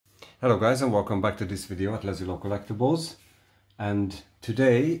Hello guys, and welcome back to this video at Lazi-Low Collectibles. And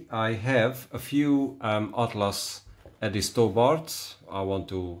today I have a few Atlas Eddie Stobarts I want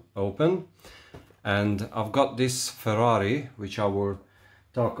to open, and I've got this Ferrari which I will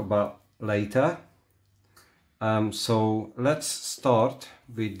talk about later. So let's start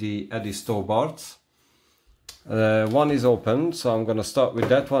with the Eddie Stobarts. One is open, so I'm going to start with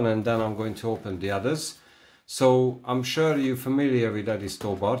that one and then I'm going to open the others. So I'm sure you're familiar with Eddie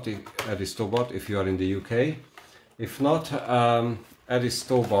Stobart if you are in the UK. If not, Eddie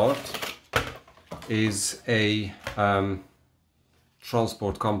Stobart is a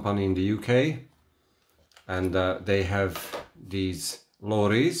transport company in the UK, and they have these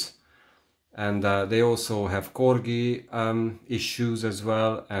lorries, and they also have corgi issues as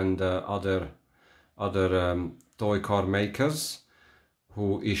well, and other toy car makers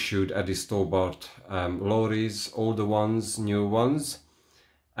who issued Eddie Stobart lorries, older ones, new ones,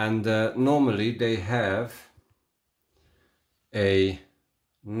 and normally they have a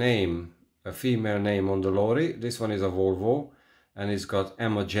name, a female name on the lorry. This one is a Volvo and it's got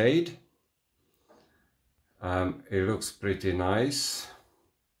Emma Jade. It looks pretty nice,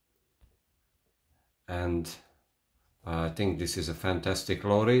 and I think this is a fantastic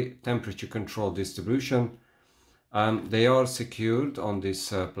lorry. Temperature control distribution. They are secured on this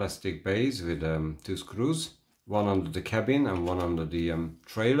plastic base with two screws, one under the cabin and one under the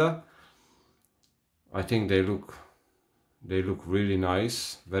trailer. I think they look really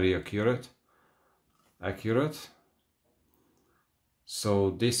nice, very accurate.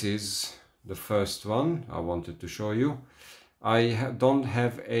 So this is the first one I wanted to show you. I don't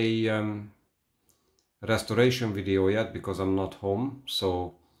have a restoration video yet because I'm not home,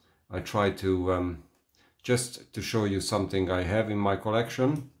 so I try to just to show you something I have in my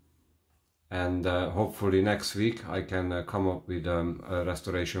collection, and hopefully next week I can come up with a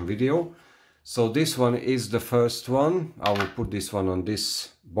restoration video. So this one is the first one. I will put this one on this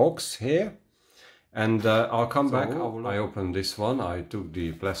box here, and I'll come back. I opened this one, I took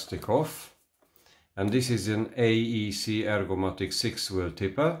the plastic off, and this is an AEC ergomatic 6-wheel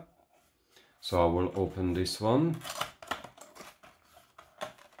tipper. So I will open this one.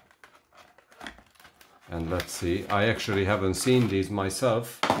 And let's see, I actually haven't seen these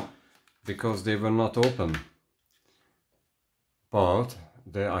myself because they were not open. But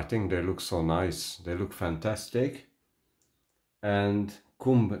I think they look so nice. They look fantastic. And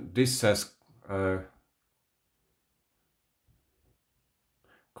this says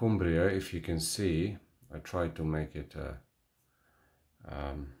Cumbria, if you can see. I tried to make it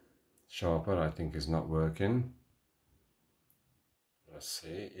sharper. I think it's not working. Let's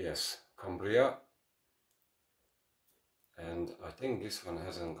see, yes, Cumbria. And I think this one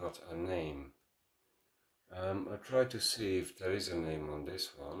hasn't got a name. I try to see if there is a name on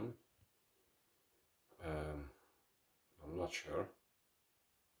this one. I'm not sure.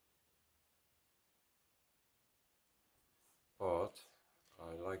 But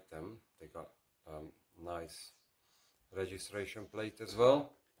I like them. They got nice registration plate as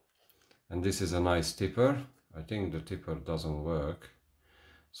well. And this is a nice tipper. I think the tipper doesn't work.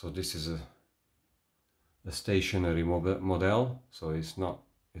 So this is a stationary model, so it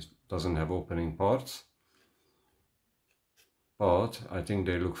doesn't have opening parts, but I think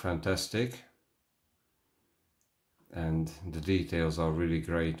they look fantastic, and the details are really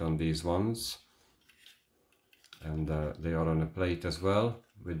great on these ones, and they are on a plate as well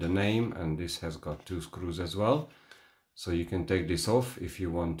with the name, and this has got two screws as well, so you can take this off if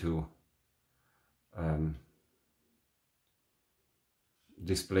you want to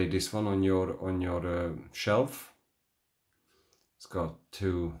display this one on your shelf. It's got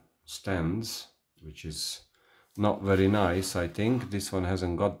two stands, which is not very nice. I think this one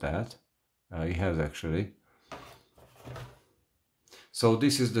hasn't got that. It has actually. So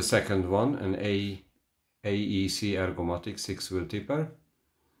this is the second one, an AEC ergomatic 6-wheel tipper.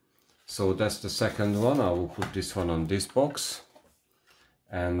 So that's the second one. I will put this one on this box,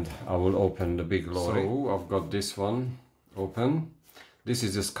 and I will open the big lorry. So I've got this one open. This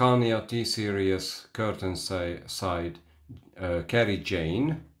is a Scania T-Series curtain side Carrie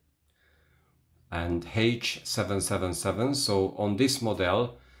Jane and H777. So on this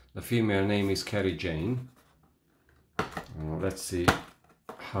model the female name is Carrie Jane. Let's see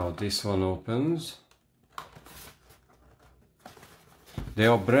how this one opens. They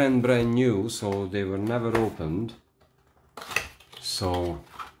are brand new, so they were never opened, so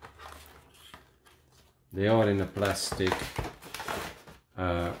they are in a plastic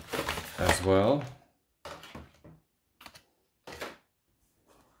as well.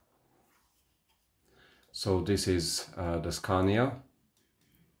 So this is the Scania,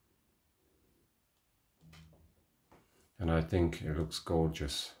 and I think it looks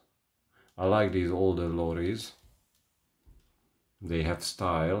gorgeous. I like these older lorries. They have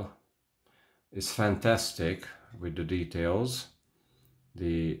style. It's fantastic with the details,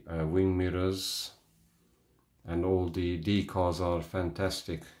 the wing mirrors, and all the decals are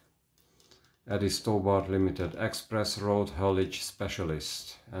fantastic. Eddie Stobart Limited Express Road Haulage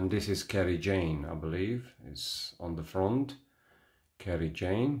Specialist, and this is Kerry Jane, I believe, is on the front. Kerry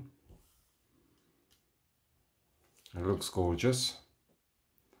Jane. It looks gorgeous.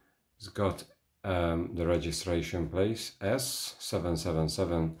 It's got the registration plate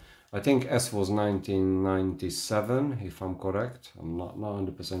S777. I think S was 1997, if I'm correct. I'm not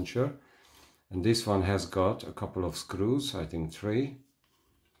 100% sure. And this one has got a couple of screws, I think 3,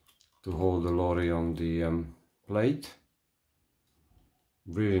 to hold the lorry on the plate.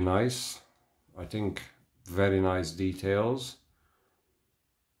 Really nice. I think very nice details,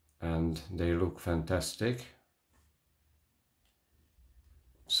 and they look fantastic.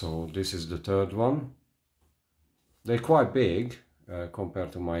 So this is the third one. They're quite big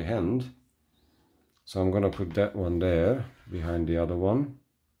compared to my hand, so I'm gonna put that one there behind the other one,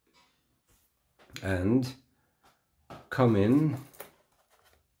 and come in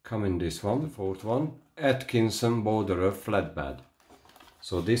this one, the fourth one, Atkinson Borderer Flatbed.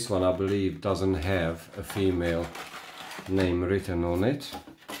 So this one, I believe, doesn't have a female name written on it,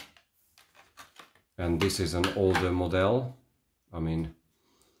 and this is an older model. I mean,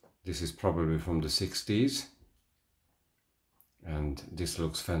 this is probably from the 60s, and this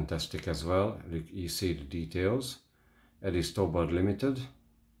looks fantastic as well. You see the details. Eddie Stobart Limited.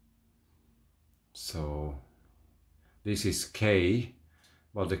 So this is K,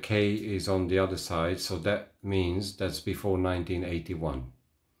 but the K is on the other side, so that means that's before 1981.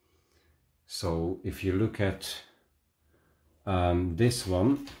 So if you look at this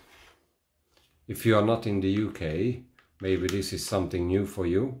one, if you are not in the UK, maybe this is something new for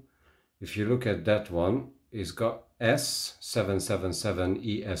you. If you look at that one, it's got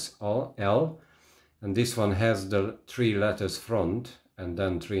S777ESL, and this one has the 3 letters front and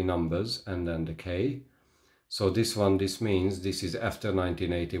then 3 numbers and then the K. So this one, this means this is after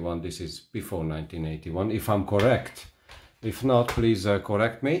 1981, this is before 1981, if I'm correct. If not, please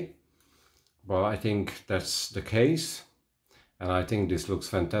correct me. But I think that's the case, and I think this looks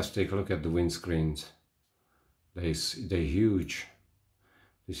fantastic. Look at the windscreens. They're huge.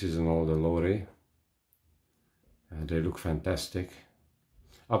 This is an older lorry. They look fantastic.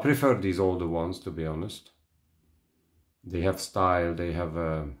 I prefer these older ones, to be honest. They have style, they have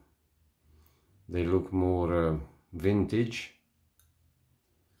they look more vintage,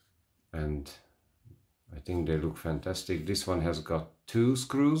 and I think they look fantastic. This one has got 2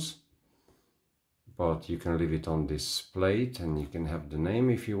 screws, but you can leave it on this plate and you can have the name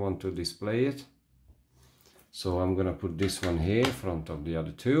if you want to display it. So I'm gonna put this one here in front of the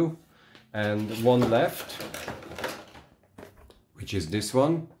other 2, and one left, which is this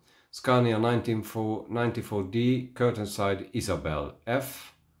one, Scania 94D curtain side Isabel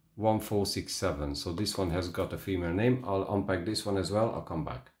F1467. So this one has got a female name. I'll unpack this one as well. I'll come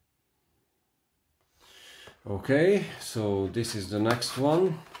back. Okay, so this is the next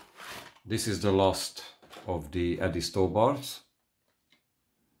one. This is the last of the Eddie Stobarts.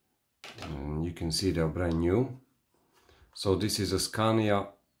 And you can see they're brand new. So this is a Scania,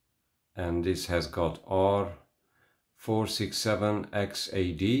 and this has got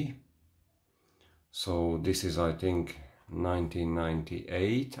R467XAD. So this is, I think,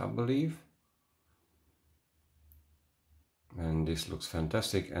 1998, I believe. And this looks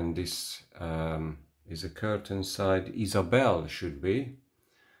fantastic, and this is a curtain side Isabel, should be.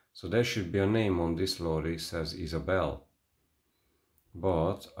 So there should be a name on this lorry, it says Isabel,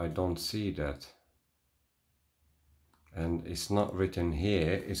 but I don't see that, and it's not written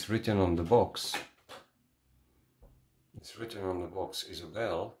here. It's written on the box. It's written on the box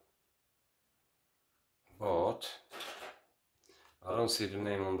Isabel, but I don't see the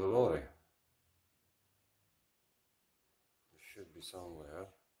name on the lorry. It should be somewhere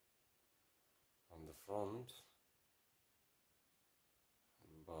on the front,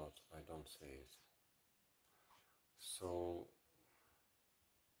 but I don't see it. So,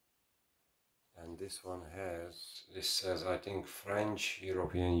 and this one has, this says, I think, French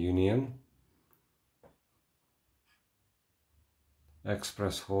European Union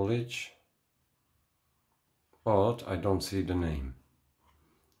Express haulage, but I don't see the name.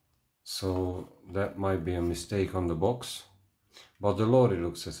 So that might be a mistake on the box, but the lorry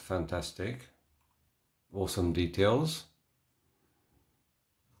looks as fantastic. Awesome details.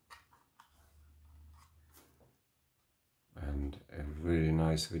 And really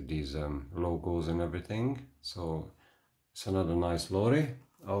nice with these logos and everything. So It's another nice lorry.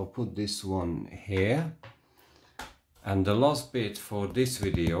 I'll put this one here. And the last bit for this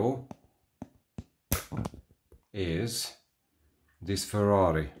video is this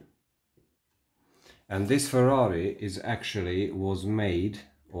Ferrari. And this Ferrari was made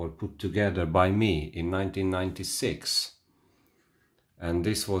or put together by me in 1996. And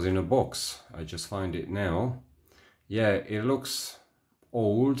this was in a box. I just find it now. Yeah, it looks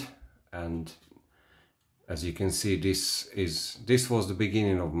old, and as you can see, this was the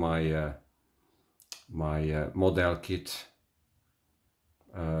beginning of my model kit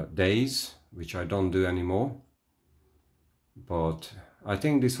days, which I don't do anymore. But I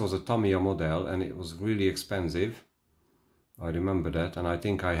think this was a Tamiya model and it was really expensive. I remember that, and I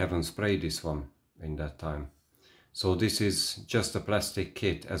think I haven't sprayed this one in that time. So this is just a plastic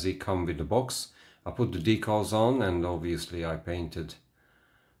kit as it comes with the box. I put the decals on, and obviously I painted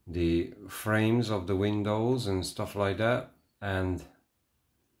the frames of the windows and stuff like that, and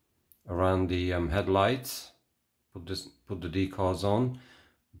around the headlights put the decals on,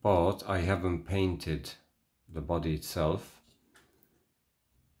 but I haven't painted the body itself.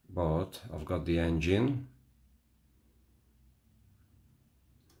 But I've got the engine.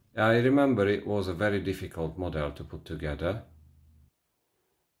 I remember it was a very difficult model to put together,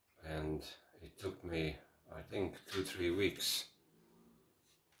 and it took me, I think, 2-3 weeks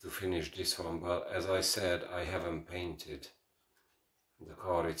to finish this one. But as I said, I haven't painted the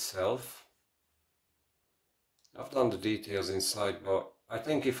car itself. I've done the details inside, but I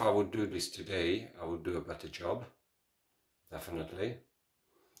think if I would do this today, I would do a better job, definitely.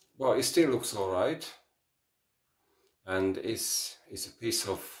 Well, it still looks alright, and it's a piece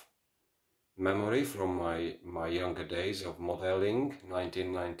of memory from my younger days of modeling,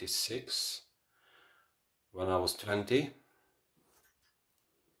 1996, when I was 20,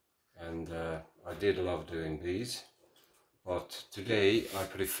 and I did love doing these. But today I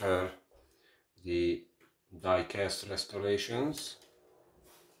prefer the die-cast restorations,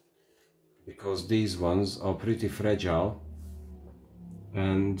 because these ones are pretty fragile,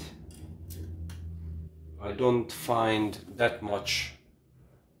 and I don't find that much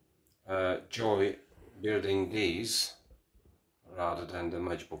joy building these rather than the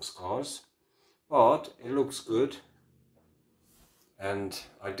Matchbox cars. But it looks good, and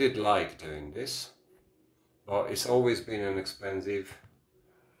I did like doing this, but it's always been an expensive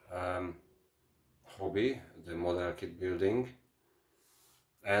hobby, the model kit building,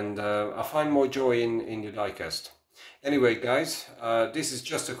 and I find more joy in the diecast. Anyway guys, this is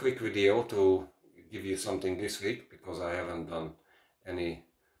just a quick video to give you something this week, because I haven't done any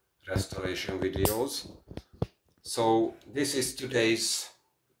restoration videos. So this is today's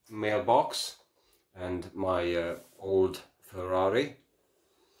mailbox and my old Ferrari.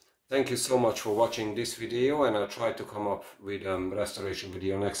 Thank you so much for watching this video, and I'll try to come up with a restoration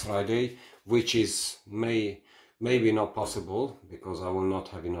video next Friday, which is maybe not possible because I will not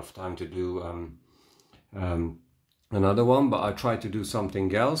have enough time to do another one, but I try to do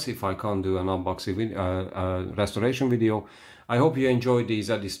something else if I can't do an unboxing video, restoration video. I hope you enjoyed these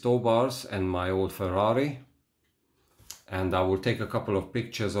Eddie Stobarts and my old Ferrari, and I will take a couple of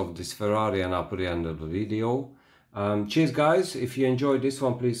pictures of this Ferrari and I'll put it under the video. Cheers guys, if you enjoyed this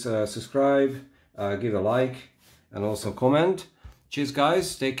one, please subscribe, give a like, and also comment. Cheers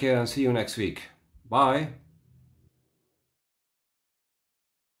guys, take care and see you next week. Bye.